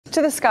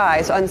To the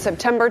skies on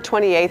September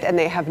 28th, and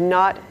they have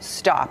not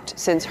stopped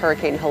since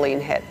Hurricane Helene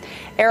hit.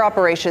 Air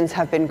operations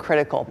have been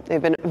critical.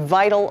 They've been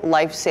vital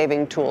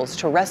life-saving tools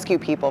to rescue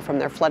people from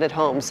their flooded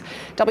homes.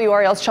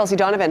 WRAL's Chelsea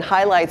Donovan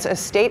highlights a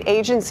state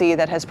agency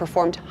that has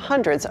performed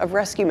hundreds of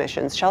rescue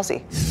missions.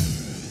 Chelsea.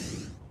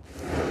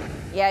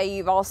 Yeah,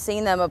 you've all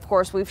seen them. Of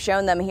course, we've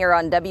shown them here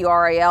on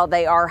WRAL.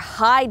 They are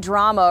high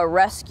drama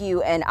rescue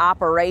and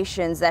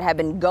operations that have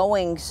been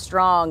going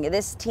strong.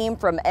 This team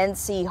from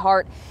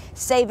NCHART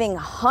saving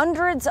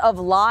hundreds of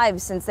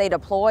lives since they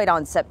deployed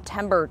on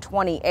September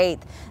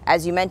 28th.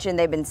 As you mentioned,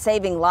 they've been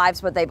saving lives,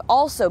 but they've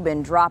also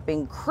been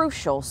dropping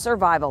crucial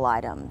survival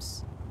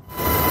items.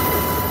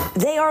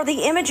 They are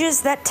the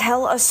images that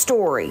tell a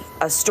story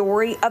of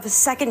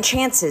second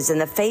chances in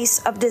the face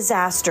of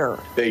disaster.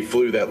 They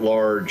flew that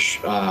large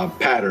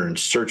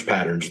search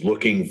patterns,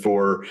 looking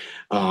for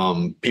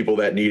people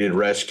that needed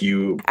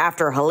rescue.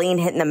 After Helene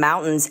hit in the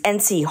mountains,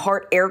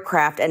 NCHART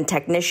aircraft and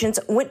technicians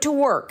went to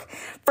work,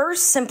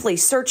 first simply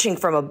searching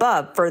from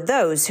above for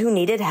those who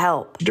needed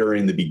help.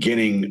 During the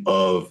beginning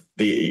of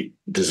the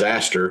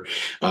disaster,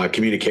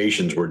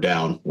 communications were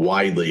down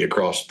widely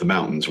across the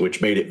mountains,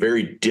 which made it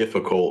very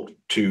difficult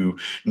to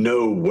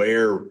know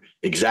where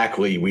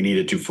exactly we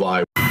needed to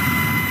fly.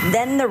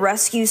 Then the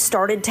rescues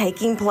started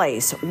taking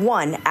place,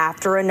 one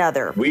after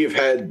another. We have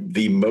had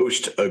the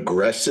most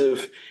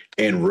aggressive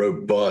and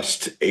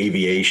robust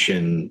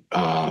aviation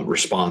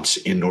response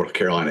in North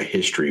Carolina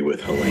history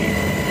with Helene.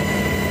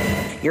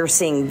 You're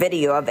seeing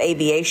video of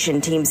aviation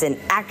teams in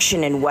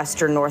action in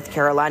western North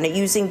Carolina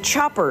using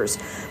choppers,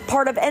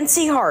 part of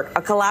NCHART,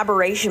 a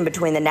collaboration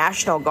between the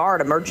National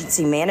Guard,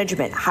 Emergency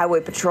Management,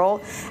 Highway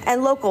Patrol,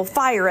 and local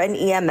fire and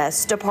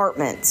EMS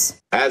departments.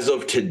 As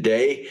of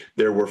today,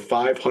 there were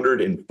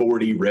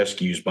 540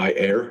 rescues by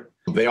air.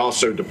 They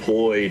also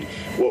deployed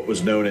what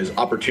was known as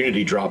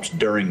opportunity drops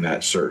during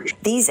that search.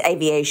 These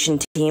aviation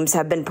teams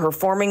have been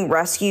performing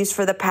rescues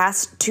for the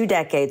past 2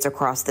 decades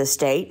across the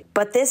state,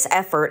 but this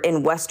effort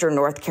in western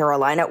North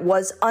Carolina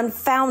was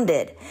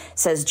unfounded,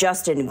 says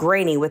Justin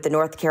Graney with the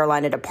North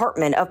Carolina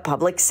Department of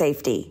Public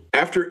Safety.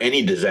 After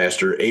any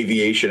disaster,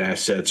 aviation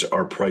assets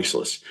are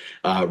priceless.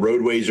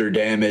 Roadways are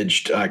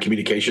damaged,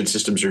 communication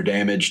systems are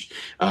damaged.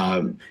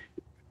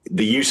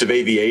 The use of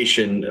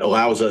aviation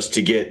allows us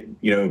to get,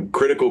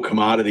 critical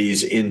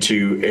commodities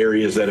into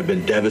areas that have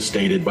been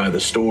devastated by the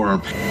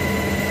storm.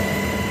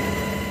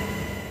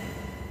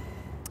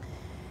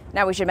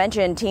 Now, we should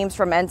mention teams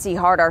from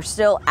NCHART are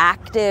still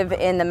active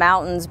in the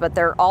mountains, but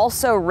they're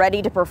also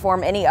ready to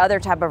perform any other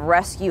type of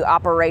rescue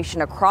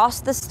operation across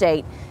the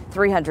state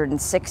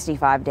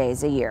 365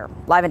 days a year.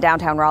 Live in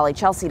downtown Raleigh,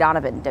 Chelsea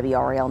Donovan,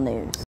 WRAL News.